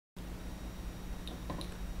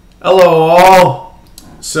Hello all.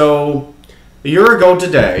 So a year ago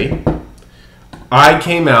today, I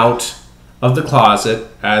came out of the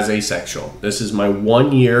closet as asexual. This is my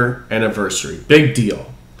 1 year anniversary. Big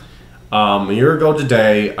deal. A year ago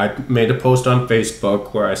today, I made a post on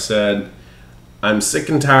Facebook where I said, I'm sick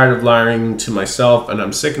and tired of lying to myself, and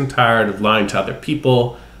I'm sick and tired of lying to other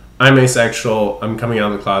people. I'm asexual. I'm coming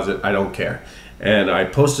out of the closet. I don't care. And I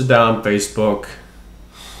posted that on Facebook.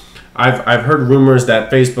 I've heard rumors that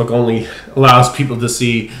Facebook only allows people to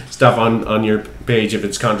see stuff on your page if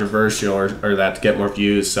it's controversial or that to get more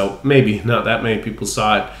views. So maybe not that many people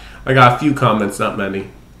saw it. I got a few comments, not many.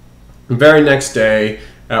 The very next day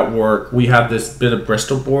at work, we had this bit of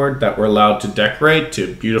Bristol board that we're allowed to decorate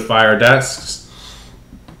to beautify our desks.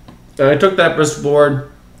 And I took that Bristol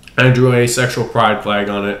board and I drew a sexual pride flag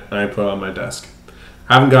on it and I put it on my desk.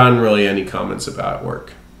 I haven't gotten really any comments about it at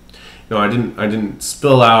work. No, I didn't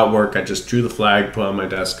spill out at work. I just drew the flag, put it on my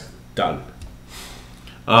desk, done.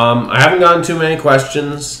 I haven't gotten too many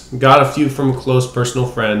questions. Got a few from a close personal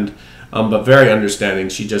friend, but very understanding.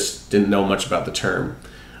 She just didn't know much about the term.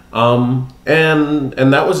 And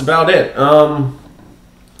that was about it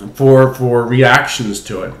for reactions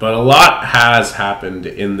to it. But a lot has happened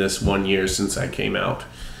in this 1 year since I came out,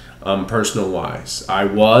 personal-wise. I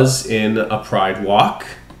was in a Pride Walk,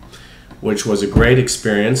 which was a great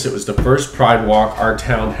experience. It was the first Pride Walk our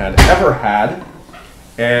town had ever had.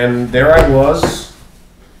 And there I was,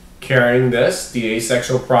 carrying this, the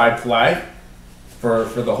asexual pride flag, for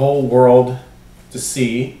the whole world to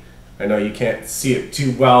see. I know you can't see it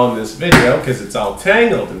too well in this video because it's all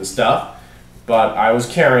tangled and stuff, but I was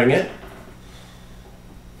carrying it.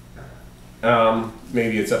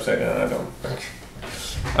 Maybe it's upside down, I don't know.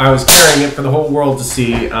 I was carrying it for the whole world to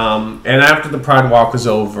see, and after the Pride Walk was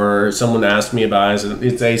over, someone asked me about it.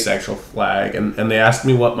 It's asexual flag, and they asked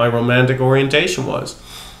me what my romantic orientation was.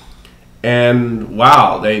 And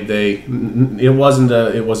wow, it wasn't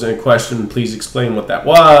a question, please explain what that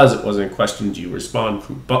was. It wasn't a question, do you respond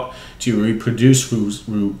do you reproduce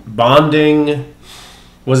through bonding? It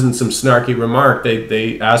wasn't some snarky remark.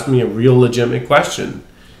 They asked me a real legitimate question.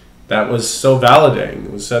 That was so validating.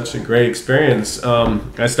 It was such a great experience.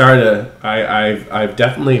 I've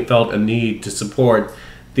definitely felt a need to support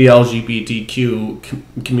the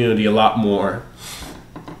LGBTQ community a lot more.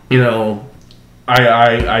 You know,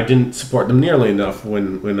 I didn't support them nearly enough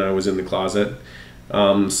when I was in the closet.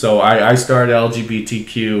 So I started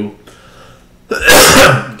LGBTQ.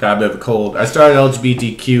 Got a bit of a cold. I started an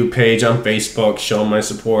LGBTQ page on Facebook, showing my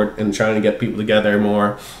support and trying to get people together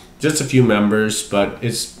more. Just a few members, but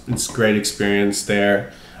it's a great experience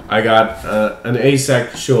there. I got an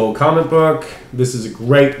asexual comic book. This is a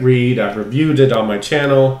great read. I've reviewed it on my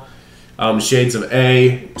channel. Shades of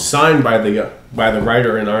A, signed by the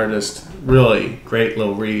writer and artist. Really great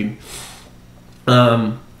little read.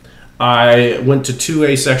 I went to 2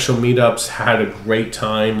 asexual meetups, had a great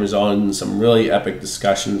time, resulted in some really epic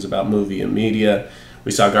discussions about movie and media.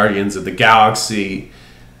 We saw Guardians of the Galaxy.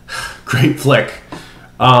 Great flick.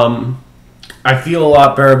 I feel a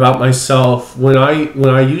lot better about myself. When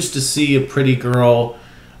I used to see a pretty girl,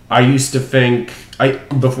 I used to think,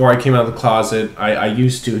 before I came out of the closet, I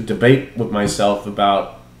used to debate with myself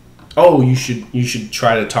about, oh, you should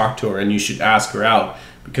try to talk to her and you should ask her out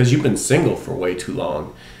because you've been single for way too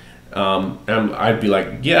long. And I'd be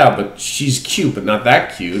like, yeah, but she's cute, but not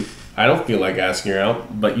that cute. I don't feel like asking her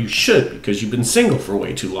out, but you should because you've been single for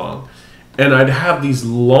way too long. And I'd have these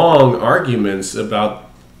long arguments about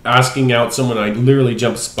asking out someone I literally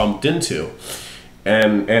just bumped into,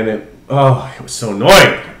 and it was so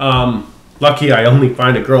annoying. Lucky I only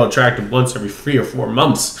find a girl attractive once every 3 or 4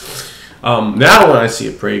 months. Now when I see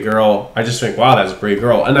a pretty girl, I just think, wow, that's a pretty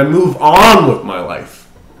girl, and I move on with my life.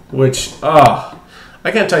 Which I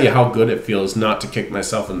can't tell you how good it feels not to kick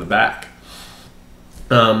myself in the back.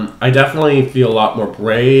 I definitely feel a lot more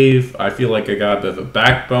brave. I feel like I got a bit of a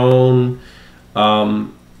backbone.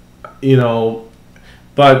 You know.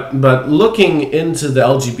 But looking into the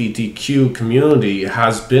LGBTQ community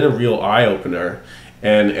has been a real eye-opener.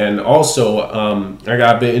 And also, I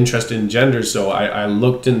got a bit interested in gender, so I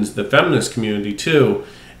looked into the feminist community too,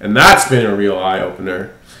 and that's been a real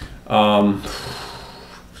eye-opener.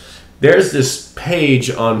 There's this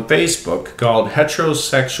page on Facebook called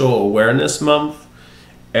Heterosexual Awareness Month,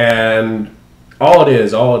 and all it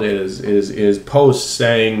is posts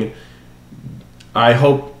saying, I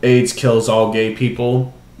hope AIDS kills all gay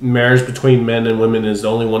people. Marriage between men and women is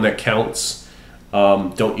the only one that counts.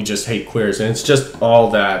 Don't you just hate queers? And it's just all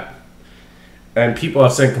that. And people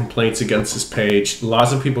have sent complaints against this page.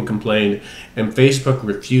 Lots of people complained, and Facebook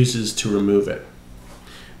refuses to remove it.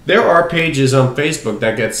 There are pages on Facebook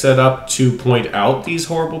that get set up to point out these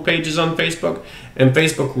horrible pages on Facebook, and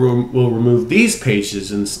Facebook will remove these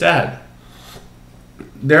pages instead.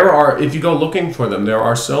 There are, if you go looking for them, there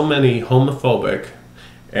are so many homophobic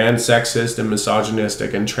and sexist and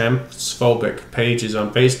misogynistic and transphobic pages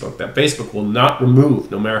on Facebook that Facebook will not remove,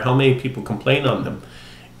 no matter how many people complain on them.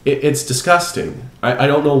 It's disgusting. I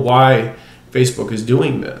don't know why Facebook is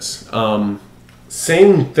doing this.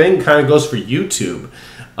 Same thing kind of goes for YouTube.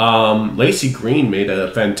 Lacey Green made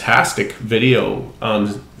a fantastic video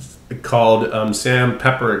called Sam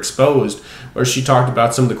Pepper Exposed, where she talked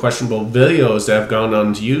about some of the questionable videos that have gone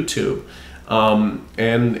onto YouTube.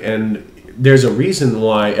 And there's a reason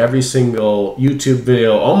why every single YouTube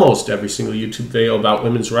video, almost every single YouTube video about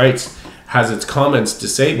women's rights has its comments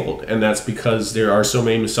disabled, and that's because there are so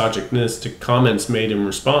many misogynistic comments made in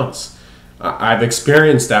response. I've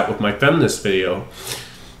experienced that with my feminist video.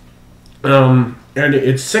 And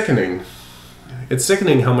it's sickening. It's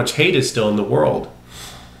sickening how much hate is still in the world.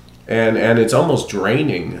 And it's almost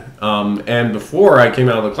draining. And before I came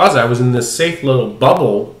out of the closet, I was in this safe little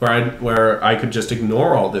bubble where I could just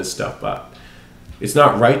ignore all this stuff. But it's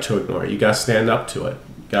not right to ignore it. You gotta stand up to it.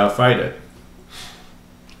 You gotta fight it.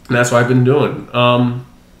 And that's what I've been doing.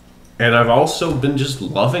 And I've also been just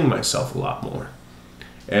loving myself a lot more.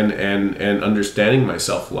 And understanding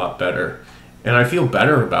myself a lot better. And I feel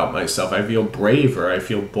better about myself. I feel braver. I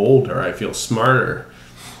feel bolder. I feel smarter.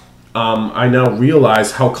 I now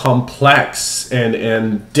realize how complex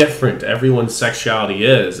and different everyone's sexuality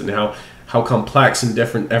is, and how complex and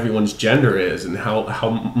different everyone's gender is, and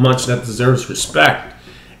how much that deserves respect,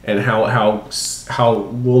 and how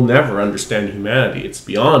we'll never understand humanity. It's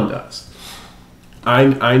beyond us.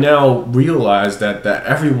 I now realize that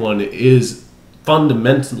everyone is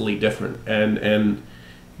fundamentally different, and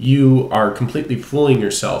you are completely fooling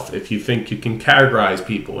yourself if you think you can categorize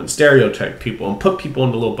people and stereotype people and put people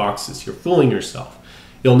into little boxes. You're fooling yourself.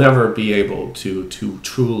 You'll never be able to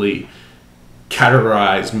truly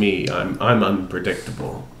categorize me. I'm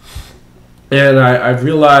unpredictable. And I've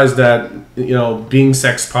realized that, you know, being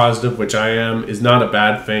sex positive, which I am, is not a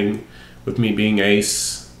bad thing. With me being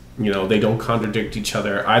ace, you know, they don't contradict each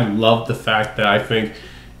other. I love the fact that I think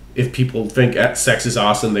if people think sex is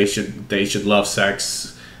awesome, they should love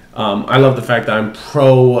sex. I love the fact that I'm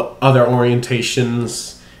pro other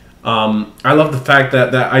orientations. I love the fact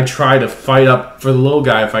that I try to fight up for the little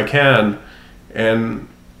guy if I can, and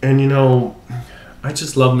you know, I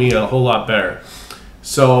just love me a whole lot better.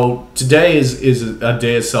 So today is a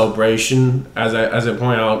day of celebration. As I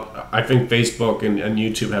point out, I think Facebook and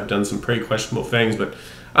YouTube have done some pretty questionable things, but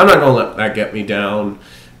I'm not going to let that get me down.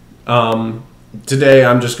 Today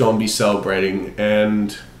I'm just going to be celebrating,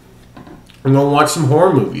 and I'm going to watch some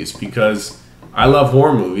horror movies because I love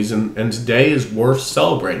horror movies, and today is worth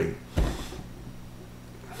celebrating.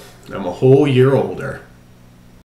 I'm a whole year older.